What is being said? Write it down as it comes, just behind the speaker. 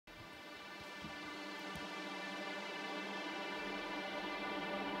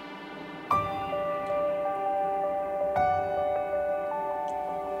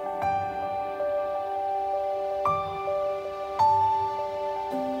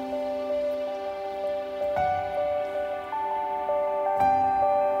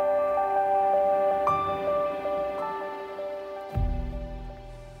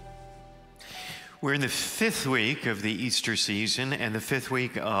We're in the fifth week of the Easter season and the fifth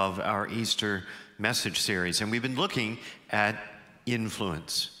week of our Easter message series. And we've been looking at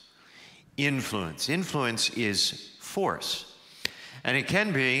influence. Influence. Influence is force. And it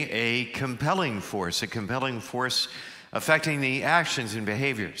can be a compelling force affecting the actions and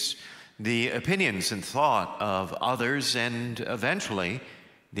behaviors, the opinions and thought of others, and eventually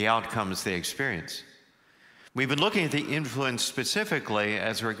the outcomes they experience. We've been looking at the influence specifically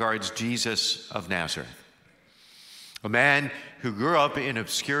as regards Jesus of Nazareth, a man who grew up in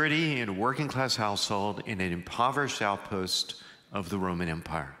obscurity in a working-class household in an impoverished outpost of the Roman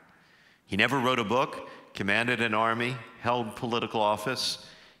Empire. He never wrote a book, commanded an army, held political office,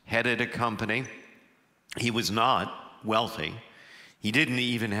 headed a company. He was not wealthy. He didn't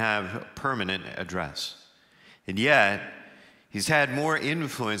even have a permanent address. And yet, he's had more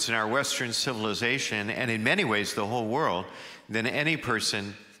influence in our Western civilization, and in many ways the whole world, than any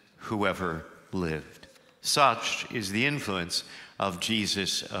person who ever lived. Such is the influence of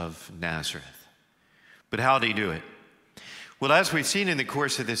Jesus of Nazareth. But how did he do it? Well, as we've seen in the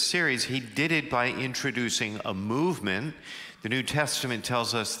course of this series, he did it by introducing a movement. The New Testament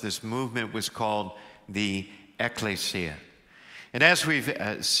tells us this movement was called the Ecclesia. And as we've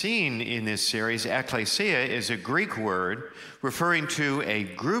seen in this series, ecclesia is a Greek word referring to a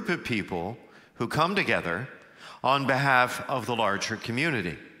group of people who come together on behalf of the larger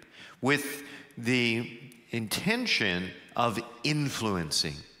community with the intention of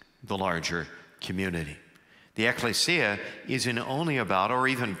influencing the larger community. The ecclesia isn't only about, or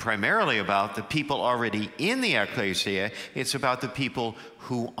even primarily about, the people already in the ecclesia. It's about the people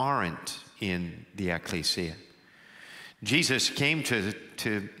who aren't in the ecclesia. Jesus came to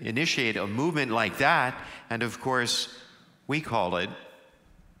initiate a movement like that, and of course, we call it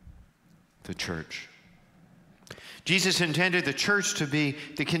the church. Jesus intended the church to be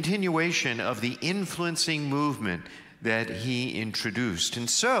the continuation of the influencing movement that he introduced. And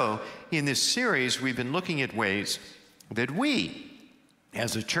so, in this series, we've been looking at ways that we,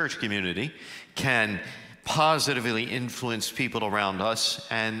 as a church community, can positively influence people around us.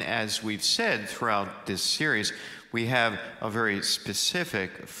 And as we've said throughout this series, we have a very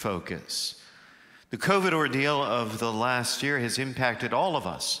specific focus. The COVID ordeal of the last year has impacted all of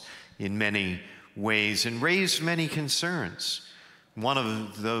us in many ways and raised many concerns. One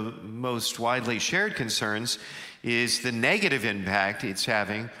of the most widely shared concerns is the negative impact it's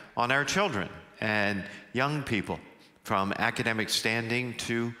having on our children and young people, from academic standing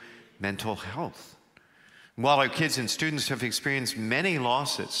to mental health. While our kids and students have experienced many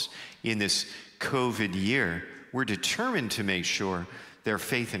losses in this COVID year, we're determined to make sure their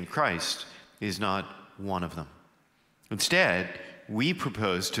faith in Christ is not one of them. Instead, we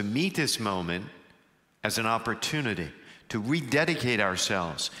propose to meet this moment as an opportunity to rededicate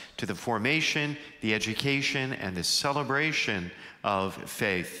ourselves to the formation, the education, and the celebration of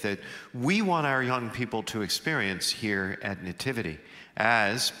faith that we want our young people to experience here at Nativity,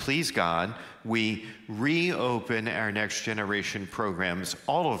 as, please God, we reopen our Next Generation programs,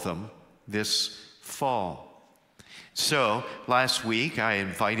 all of them, this fall. So, last week, I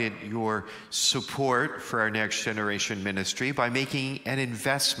invited your support for our Next Generation ministry by making an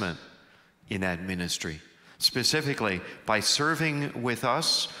investment in that ministry, specifically by serving with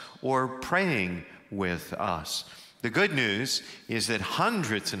us or praying with us. The good news is that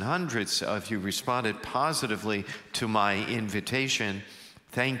hundreds and hundreds of you responded positively to my invitation.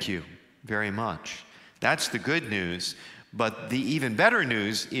 Thank you very much. That's the good news. But the even better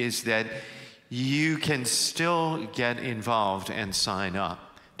news is that you can still get involved and sign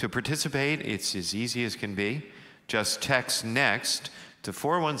up. To participate, it's as easy as can be. Just text NEXT to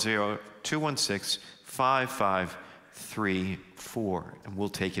 410-216-5534, and we'll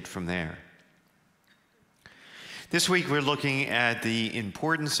take it from there. This week, we're looking at the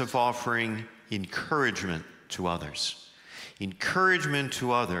importance of offering encouragement to others. Encouragement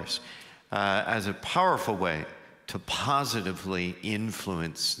to others as a powerful way to positively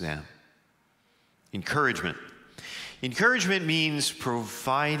influence them. Encouragement. Encouragement means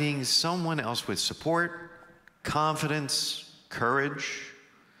providing someone else with support, confidence, courage,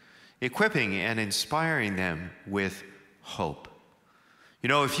 equipping and inspiring them with hope. You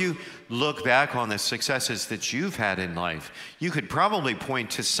know, if you look back on the successes that you've had in life, you could probably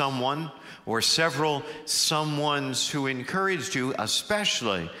point to someone or several someones who encouraged you,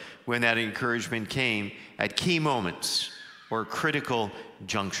 especially when that encouragement came at key moments or critical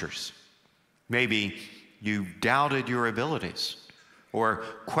junctures. Maybe you doubted your abilities, or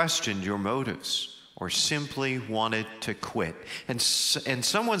questioned your motives, or simply wanted to quit. And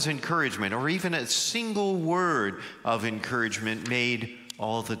someone's encouragement, or even a single word of encouragement, made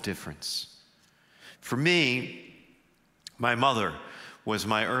all the difference. For me, my mother was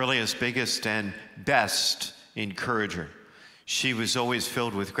my earliest, biggest, and best encourager. She was always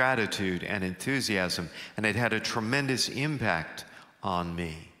filled with gratitude and enthusiasm, and it had a tremendous impact on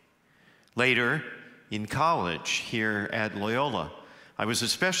me. Later, in college here at Loyola, I was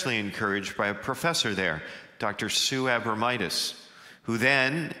especially encouraged by a professor there, Dr. Sue Abramitis, who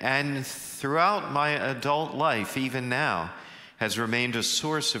then and throughout my adult life, even now, has remained a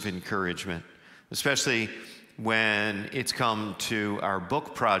source of encouragement, especially when it's come to our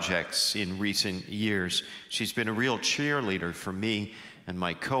book projects in recent years. She's been a real cheerleader for me and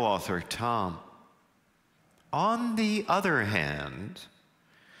my co-author, Tom. On the other hand,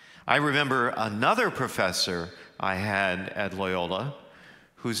 I remember another professor I had at Loyola,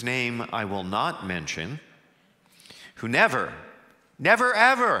 whose name I will not mention, who never,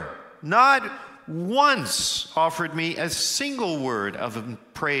 ever, not once offered me a single word of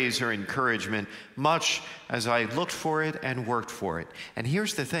praise or encouragement, much as I looked for it and worked for it. And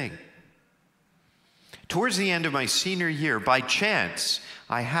here's the thing. Towards the end of my senior year, by chance,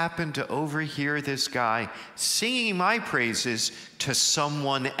 I happened to overhear this guy singing my praises to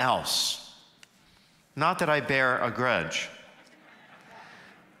someone else. Not that I bear a grudge.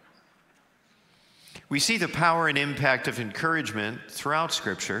 We see the power and impact of encouragement throughout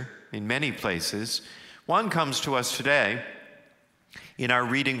Scripture in many places. One comes to us today in our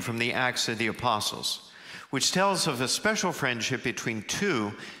reading from the Acts of the Apostles, which tells of a special friendship between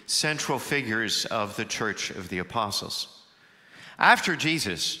two central figures of the Church of the Apostles. After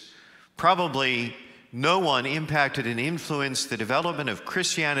Jesus, probably no one impacted and influenced the development of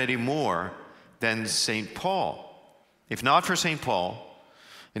Christianity more than St. Paul. If not for St. Paul,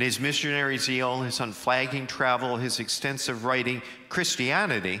 and his missionary zeal, his unflagging travel, his extensive writing,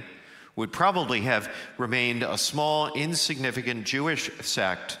 Christianity would probably have remained a small, insignificant Jewish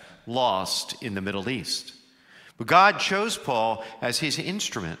sect lost in the Middle East. But God chose Paul as his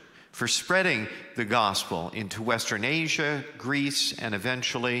instrument for spreading the gospel into Western Asia, Greece, and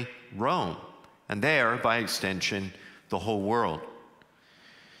eventually Rome, and there, by extension, the whole world.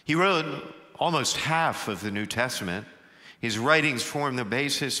 He wrote almost half of the New Testament. His writings form the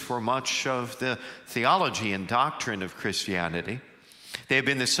basis for much of the theology and doctrine of Christianity. They have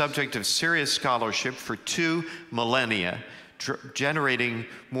been the subject of serious scholarship for 2 millennia, generating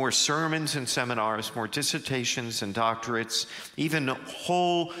more sermons and seminars, more dissertations and doctorates, even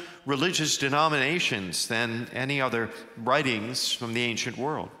whole religious denominations than any other writings from the ancient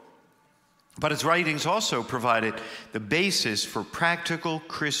world. But his writings also provided the basis for practical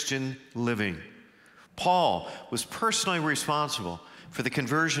Christian living. Paul was personally responsible for the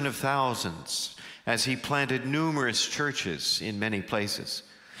conversion of thousands as he planted numerous churches in many places.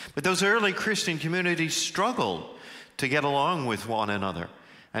 But those early Christian communities struggled to get along with one another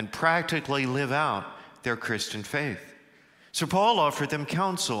and practically live out their Christian faith. So Paul offered them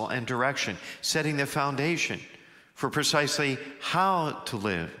counsel and direction, setting the foundation for precisely how to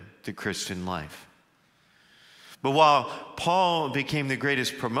live the Christian life. But while Paul became the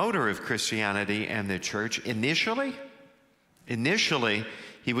greatest promoter of Christianity and the church, initially,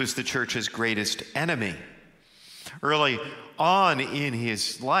 he was the church's greatest enemy. Early on in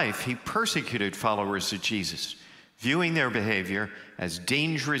his life, he persecuted followers of Jesus, viewing their behavior as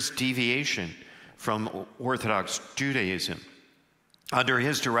dangerous deviation from Orthodox Judaism. Under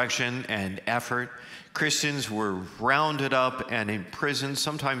his direction and effort, Christians were rounded up and imprisoned,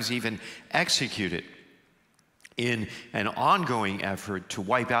 sometimes even executed, in an ongoing effort to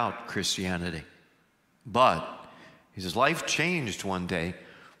wipe out Christianity. But his life changed one day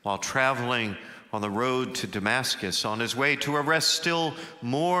while traveling on the road to Damascus on his way to arrest still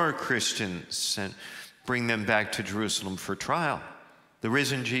more Christians and bring them back to Jerusalem for trial. The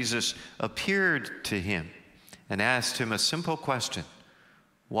risen Jesus appeared to him and asked him a simple question: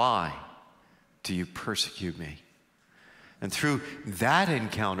 why do you persecute me? And through that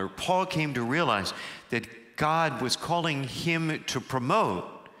encounter, Paul came to realize that God was calling him to promote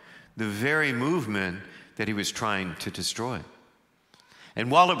the very movement that he was trying to destroy.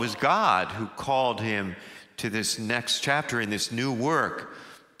 And while it was God who called him to this next chapter in this new work,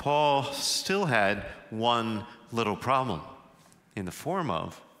 Paul still had one little problem in the form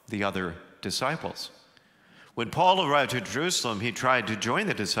of the other disciples. When Paul arrived at Jerusalem, he tried to join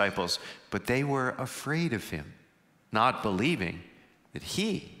the disciples, but they were afraid of him, not believing that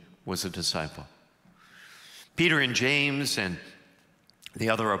he was a disciple. Peter and James and the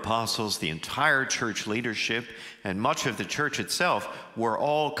other apostles, the entire church leadership, and much of the church itself were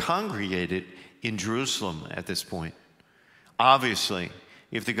all congregated in Jerusalem at this point. Obviously,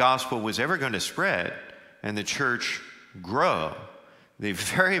 if the gospel was ever going to spread and the church grow, They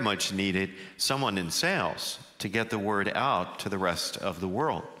very much needed someone in sales to get the word out to the rest of the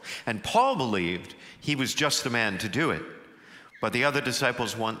world. And Paul believed he was just the man to do it. But the other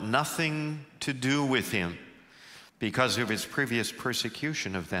disciples want nothing to do with him because of his previous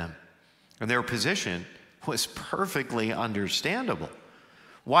persecution of them. And their position was perfectly understandable.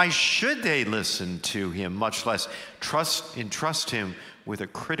 Why should they listen to him, much less entrust him with a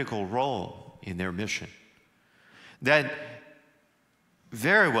critical role in their mission? That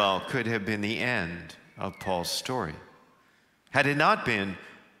very well could have been the end of Paul's story, had it not been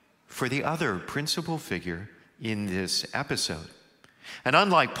for the other principal figure in this episode. And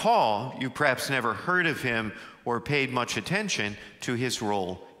unlike Paul, you perhaps never heard of him or paid much attention to his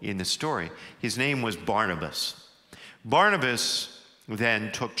role in the story. His name was Barnabas. Barnabas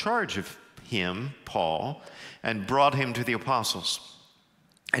then took charge of him, Paul, and brought him to the apostles.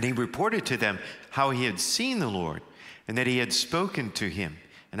 And he reported to them how he had seen the Lord and that he had spoken to him,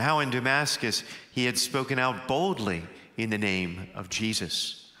 and how in Damascus he had spoken out boldly in the name of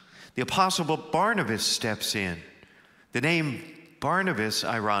Jesus. The apostle Barnabas steps in. The name Barnabas,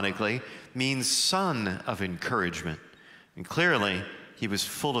 ironically, means son of encouragement. And clearly, he was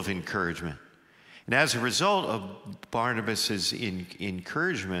full of encouragement. And as a result of Barnabas's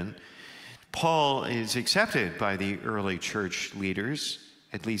encouragement, Paul is accepted by the early church leaders,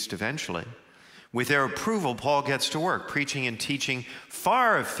 at least eventually. With their approval, Paul gets to work, preaching and teaching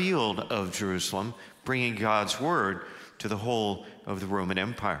far afield of Jerusalem, bringing God's word to the whole of the Roman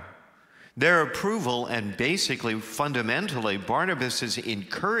Empire. Their approval and basically, fundamentally, Barnabas's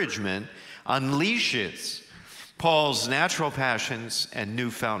encouragement unleashes Paul's natural passions and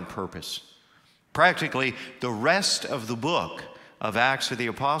newfound purpose. Practically, the rest of the book of Acts of the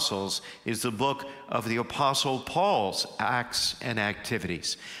Apostles is the book of the Apostle Paul's acts and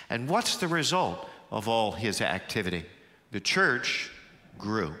activities. And what's the result of all his activity? The church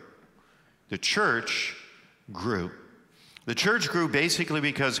grew. The church grew. The church grew basically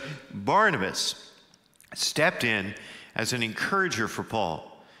because Barnabas stepped in as an encourager for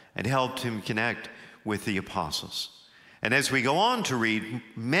Paul and helped him connect with the apostles. And as we go on to read,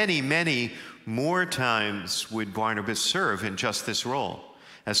 many, many more times would Barnabas serve in just this role,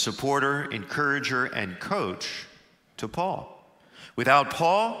 as supporter, encourager, and coach to Paul. Without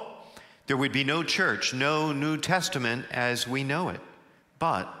Paul, there would be no church, no New Testament as we know it.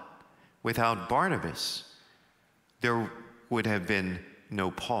 But without Barnabas, there would have been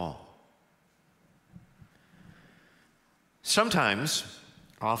no Paul. Oftentimes,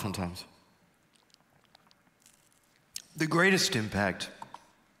 the greatest impact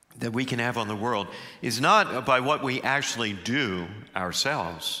that we can have on the world is not by what we actually do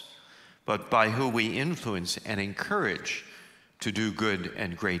ourselves, but by who we influence and encourage to do good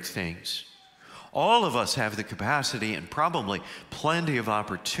and great things. All of us have the capacity and probably plenty of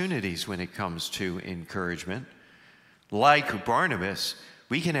opportunities when it comes to encouragement. Like Barnabas,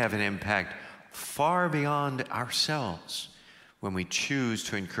 we can have an impact far beyond ourselves when we choose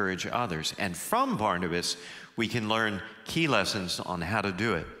to encourage others. And from Barnabas, we can learn key lessons on how to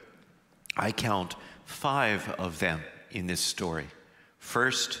do it. I count 5 of them in this story.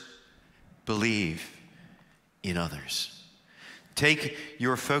 First, believe in others. Take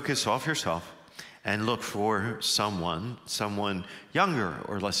your focus off yourself and look for someone younger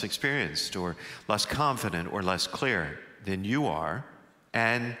or less experienced or less confident or less clear than you are,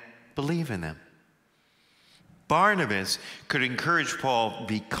 and believe in them. Barnabas could encourage Paul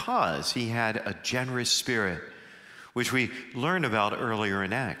because he had a generous spirit, which we learn about earlier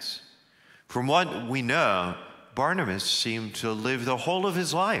in Acts. From what we know, Barnabas seemed to live the whole of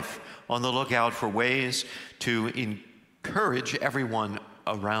his life on the lookout for ways to encourage everyone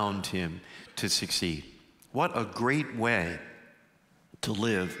around him to succeed. What a great way to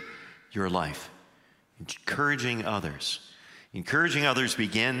live your life, encouraging others. Encouraging others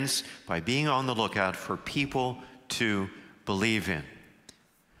begins by being on the lookout for people to believe in.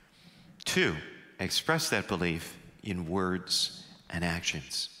 2, express that belief in words and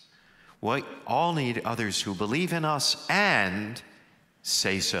actions. We all need others who believe in us and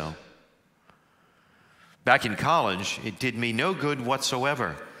say so. Back in college, it did me no good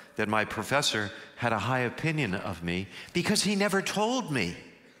whatsoever that my professor had a high opinion of me because he never told me,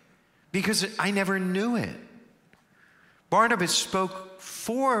 because I never knew it. Barnabas spoke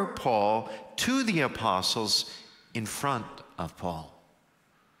for Paul to the apostles in front of Paul.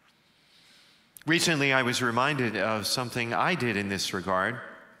 Recently, I was reminded of something I did in this regard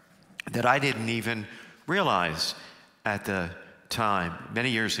that I didn't even realize at the time.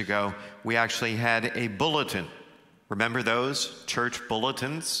 Many years ago, we actually had a bulletin. Remember those church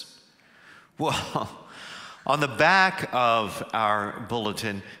bulletins? Well, On the back of our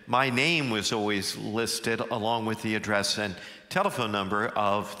bulletin, my name was always listed along with the address and telephone number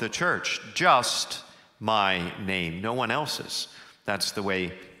of the church. Just my name, no one else's. That's the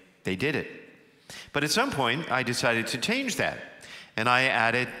way they did it. But at some point, I decided to change that, and I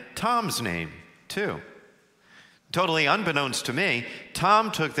added Tom's name, too. Totally unbeknownst to me,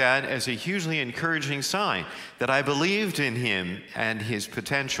 Tom took that as a hugely encouraging sign that I believed in him and his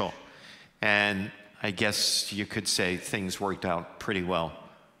potential. And I guess you could say things worked out pretty well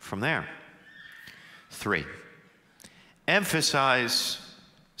from there. 3, emphasize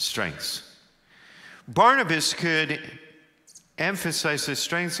strengths. Barnabas could emphasize the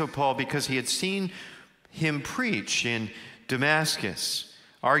strengths of Paul because he had seen him preach in Damascus.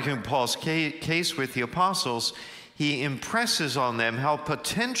 Arguing Paul's case with the apostles, he impresses on them how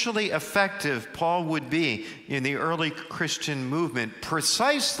potentially effective Paul would be in the early Christian movement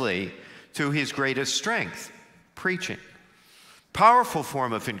precisely through his greatest strength, preaching. Powerful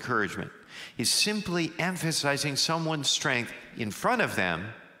form of encouragement is simply emphasizing someone's strength in front of them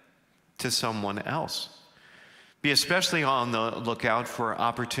to someone else. Be especially on the lookout for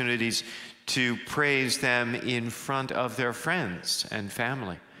opportunities to praise them in front of their friends and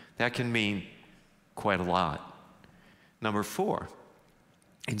family. That can mean quite a lot. Number 4,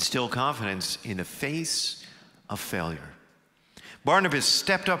 instill confidence in the face of failure. Barnabas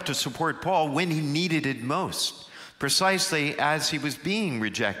stepped up to support Paul when he needed it most, precisely as he was being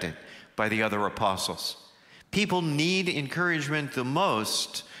rejected by the other apostles. People need encouragement the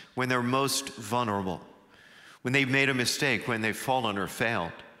most when they're most vulnerable, when they've made a mistake, when they've fallen or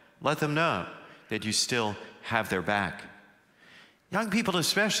failed. Let them know that you still have their back. Young people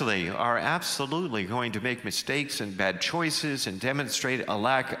especially are absolutely going to make mistakes and bad choices and demonstrate a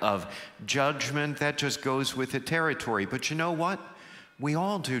lack of judgment. That just goes with the territory. But you know what? We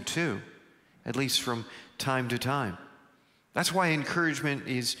all do too, at least from time to time. That's why encouragement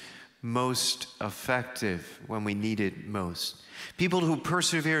is most effective when we need it most. People who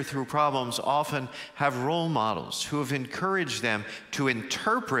persevere through problems often have role models who have encouraged them to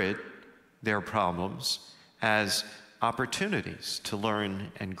interpret their problems as opportunities to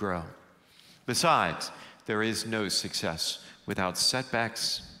learn and grow. Besides, there is no success without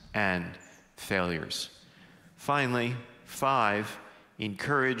setbacks and failures. Finally, 5,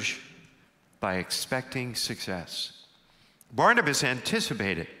 encourage by expecting success. Barnabas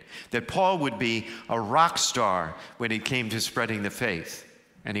anticipated that Paul would be a rock star when it came to spreading the faith,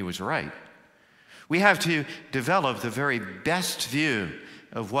 and he was right. We have to develop the very best view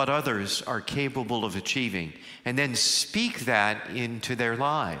of what others are capable of achieving, and then speak that into their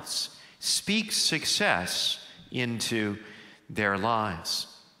lives. Speak success into their lives.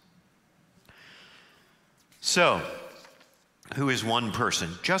 So, who is one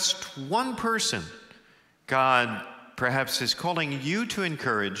person, just one person, God perhaps is calling you to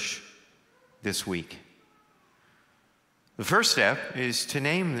encourage this week? The first step is to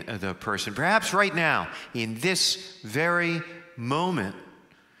name the person. Perhaps right now, in this very moment,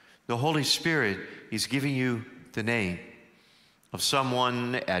 the Holy Spirit is giving you the name of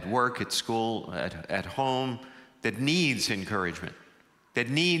someone at work, at school, at home that needs encouragement, that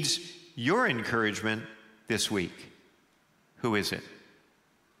needs your encouragement this week. Who is it?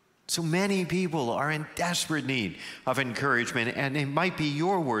 So many people are in desperate need of encouragement, and it might be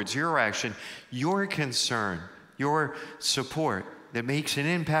your words, your action, your concern, your support that makes an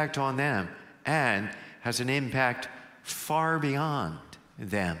impact on them and has an impact far beyond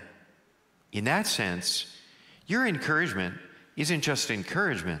them. In that sense, your encouragement isn't just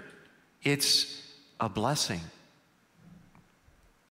encouragement, it's a blessing.